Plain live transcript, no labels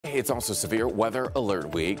It's also severe weather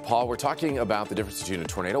alert week. Paul, we're talking about the difference between a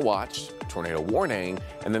tornado watch, tornado warning,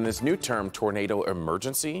 and then this new term, tornado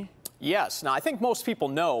emergency. Yes. Now, I think most people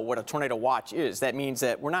know what a tornado watch is. That means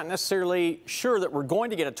that we're not necessarily sure that we're going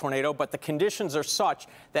to get a tornado, but the conditions are such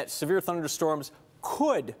that severe thunderstorms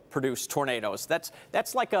could produce tornadoes.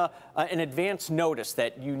 That's like an advance notice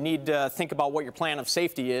that you need to think about what your plan of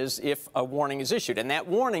safety is if a warning is issued. And that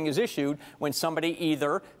warning is issued when somebody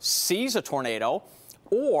either sees a tornado,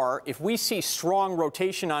 or if we see strong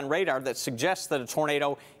rotation on radar that suggests that a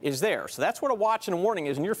tornado is there. So that's what a watch and a warning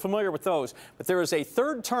is, and you're familiar with those. But there is a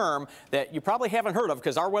third term that you probably haven't heard of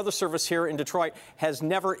because our weather service here in Detroit has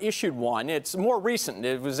never issued one. It's more recent.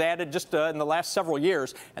 It was added just in the last several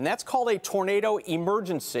years, and that's called a tornado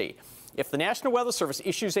emergency. If the National Weather Service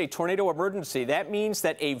issues a tornado emergency, that means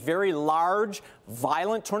that a very large,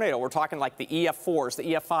 violent tornado, we're talking like the EF4s, the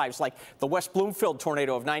EF5s, like the West Bloomfield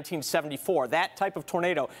tornado of 1974, that type of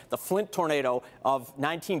tornado, the Flint tornado of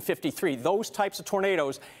 1953, those types of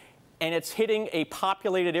tornadoes, and it's hitting a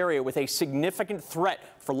populated area with a significant threat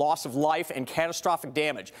for loss of life and catastrophic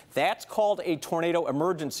damage. That's called a tornado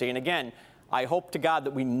emergency. And again, I hope to God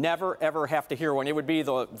that we never, ever have to hear one. It would be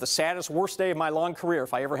the saddest, worst day of my long career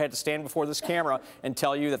if I ever had to stand before this camera and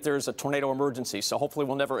tell you that there's a tornado emergency. So hopefully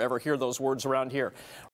we'll never, ever hear those words around here.